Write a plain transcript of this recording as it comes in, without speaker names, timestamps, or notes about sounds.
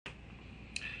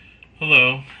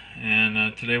Hello,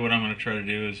 and today what I'm going to try to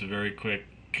do is a very quick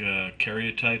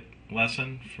karyotype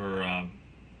lesson for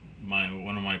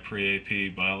one of my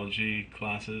pre-AP biology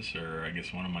classes, or I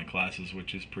guess one of my classes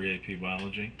which is pre-AP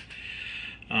biology.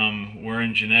 We're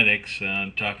in genetics,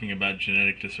 talking about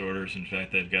genetic disorders. In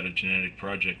fact, I've got a genetic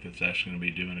project that's actually going to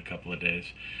be due in a couple of days.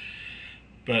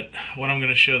 But what I'm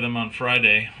going to show them on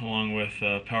Friday, along with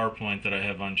a PowerPoint that I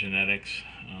have on genetics,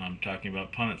 talking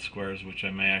about Punnett squares, which I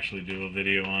may actually do a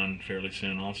video on fairly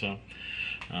soon also.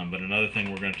 But another thing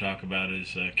we're going to talk about is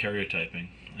karyotyping.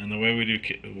 And the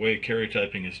way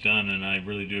karyotyping is done, and I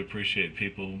really do appreciate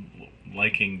people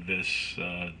liking this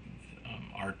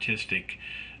artistic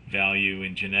value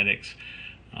in genetics,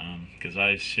 because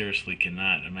I seriously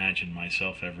cannot imagine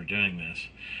myself ever doing this.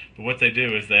 But what they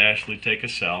do is they actually take a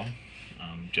cell,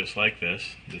 just like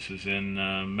this. This is in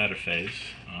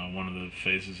metaphase, one of the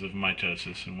phases of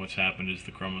mitosis, and what's happened is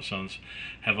the chromosomes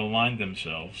have aligned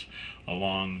themselves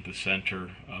along the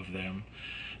center of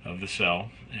the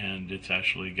cell, and it's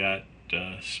actually got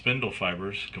spindle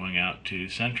fibers going out to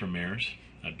centromeres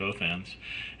at both ends,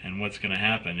 and what's going to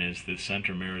happen is this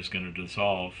centromere is going to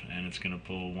dissolve, and it's going to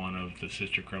pull one of the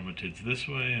sister chromatids this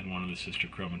way and one of the sister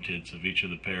chromatids of each of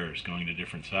the pairs going to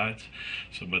different sides.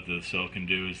 So what the cell can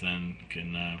do is then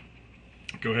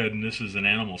go ahead, and this is an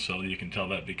animal cell. You can tell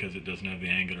that because it doesn't have the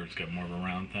angular, it's got more of a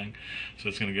round thing. So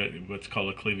it's going to go what's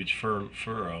called a cleavage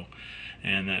furrow,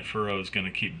 and that furrow is going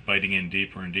to keep biting in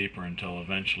deeper and deeper until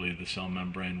eventually the cell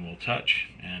membrane will touch,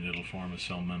 and it'll form a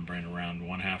cell membrane around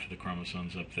one half of the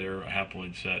chromosomes up there, a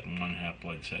haploid set, and one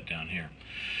haploid set down here.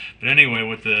 But anyway,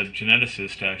 what the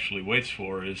geneticist actually waits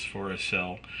for is for a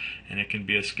cell, and it can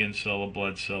be a skin cell, a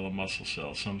blood cell, a muscle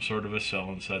cell, some sort of a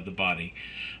cell inside the body,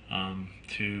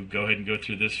 to go ahead and go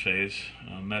through this phase,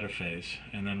 metaphase.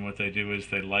 And then what they do is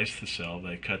they lyse the cell,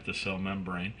 they cut the cell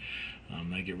membrane,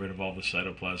 they get rid of all the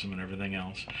cytoplasm and everything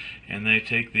else, and they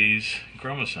take these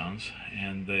chromosomes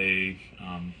and they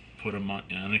put them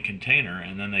in a container,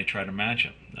 and then they try to match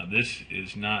them. Now this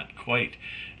is not quite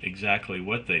exactly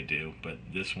what they do, but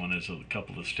this one is a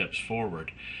couple of steps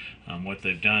forward. What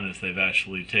they've done is they've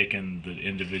actually taken the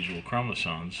individual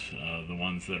chromosomes, the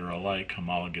ones that are alike,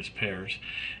 homologous pairs,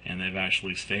 and they've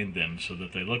actually stained them so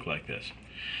that they look like this.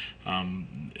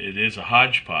 It is a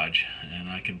hodgepodge, and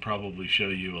I can probably show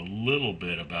you a little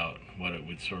bit about what it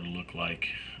would sort of look like.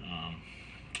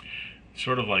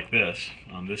 Sort of like this.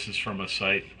 This is from a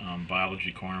site,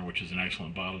 Biology Corner, which is an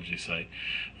excellent biology site.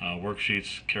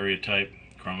 Worksheets, Karyotype,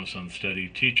 Chromosome Study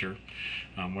Teacher,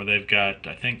 where they've got,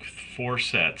 I think, 4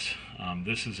 sets.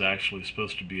 This is actually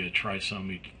supposed to be a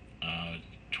trisomy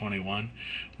 21,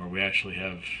 where we actually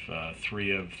have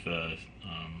 3 of the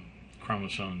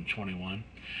chromosome 21.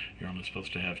 You're only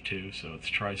supposed to have 2, so it's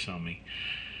trisomy.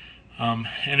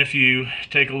 And if you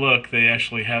take a look, they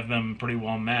actually have them pretty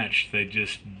well matched. They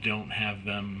just don't have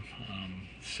them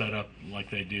set up like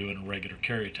they do in a regular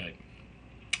karyotype.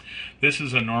 This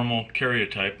is a normal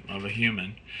karyotype of a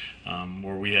human,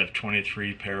 where we have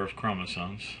 23 pair of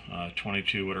chromosomes,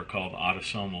 22 what are called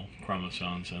autosomal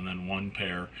chromosomes, and then 1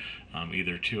 pair,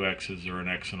 either 2 X's or an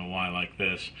X and a Y like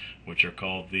this, which are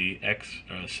called the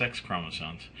sex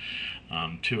chromosomes.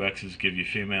 2 X's give you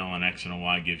female, and X and a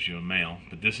Y gives you a male,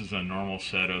 but this is a normal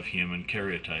set of human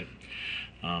karyotype.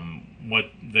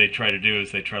 What they try to do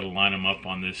is they try to line them up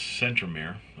on this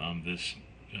centromere, this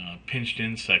pinched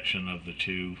in section of the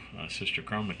 2 sister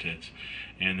chromatids,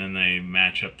 and then they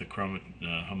match up the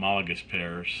homologous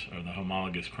pairs, or the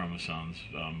homologous chromosomes,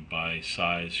 by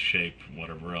size, shape,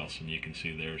 whatever else. And you can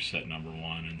see there's set number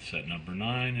 1 and set number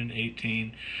 9 and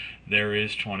 18. There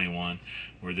is 21,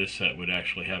 where this set would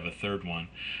actually have a 3rd one.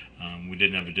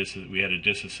 We had a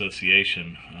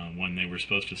disassociation when they were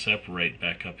supposed to separate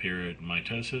back up here at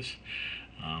mitosis.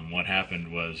 What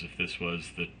happened was, if this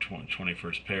was the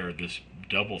 21st pair, this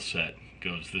double set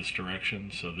goes this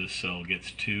direction, so this cell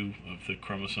gets 2 of the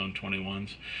chromosome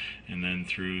 21s, and then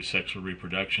through sexual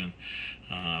reproduction,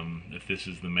 if this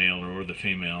is the male or the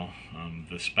female,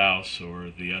 the spouse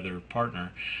or the other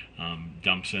partner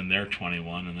dumps in their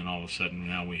 21, and then all of a sudden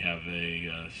now we have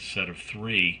a set of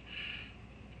 3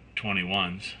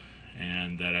 21s,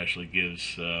 and that actually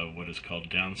gives what is called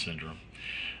Down syndrome.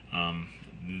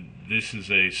 This is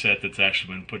a set that's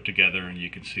actually been put together, and you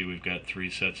can see we've got 3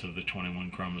 sets of the 21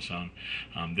 chromosome.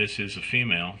 This is a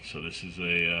female, so this is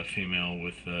a female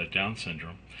with Down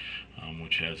syndrome,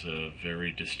 which has a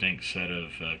very distinct set of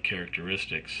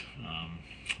characteristics,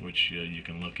 which you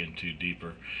can look into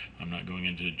deeper. I'm not going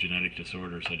into genetic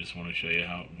disorders, I just want to show you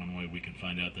how one way we can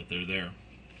find out that they're there.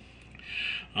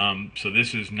 So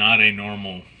this is not a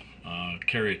normal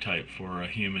karyotype for a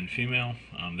human female,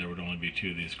 there would only be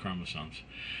 2 of these chromosomes.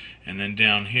 And then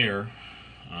down here,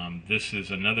 this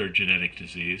is another genetic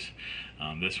disease.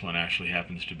 This one actually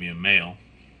happens to be a male.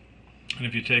 And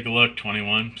if you take a look,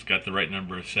 21, it's got the right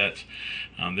number of sets.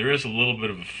 There is a little bit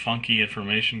of funky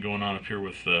information going on up here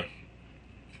with a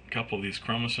couple of these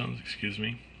chromosomes, excuse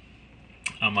me.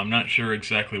 I'm not sure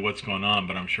exactly what's going on,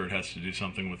 but I'm sure it has to do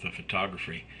something with the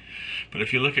photography. But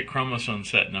if you look at chromosome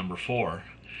set number 4,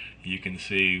 you can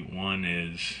see one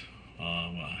is,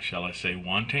 shall I say,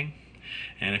 wanting.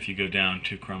 And if you go down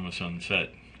to chromosome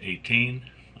set 18,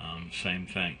 same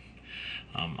thing.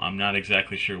 I'm not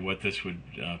exactly sure what this would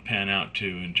pan out to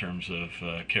in terms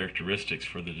of characteristics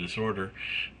for the disorder,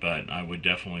 but I would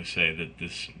definitely say that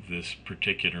this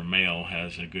particular male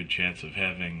has a good chance of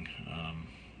having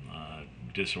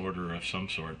disorder of some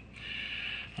sort.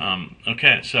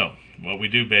 Okay, so what we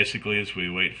do basically is we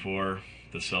wait for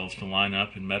the cells to line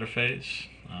up in metaphase.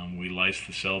 We lyse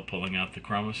the cell, pulling out the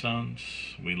chromosomes.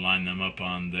 We line them up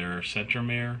on their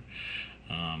centromere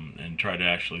and try to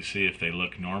actually see if they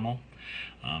look normal.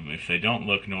 If they don't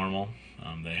look normal,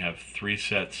 they have 3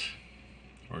 sets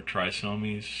or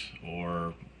trisomies,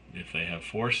 or if they have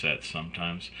 4 sets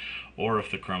sometimes, or if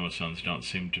the chromosomes don't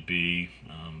seem to be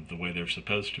the way they're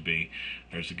supposed to be,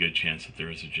 there's a good chance that there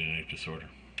is a genetic disorder.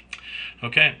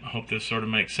 Okay, I hope this sort of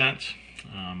makes sense.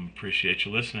 Appreciate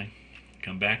you listening.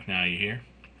 Come back now, you hear?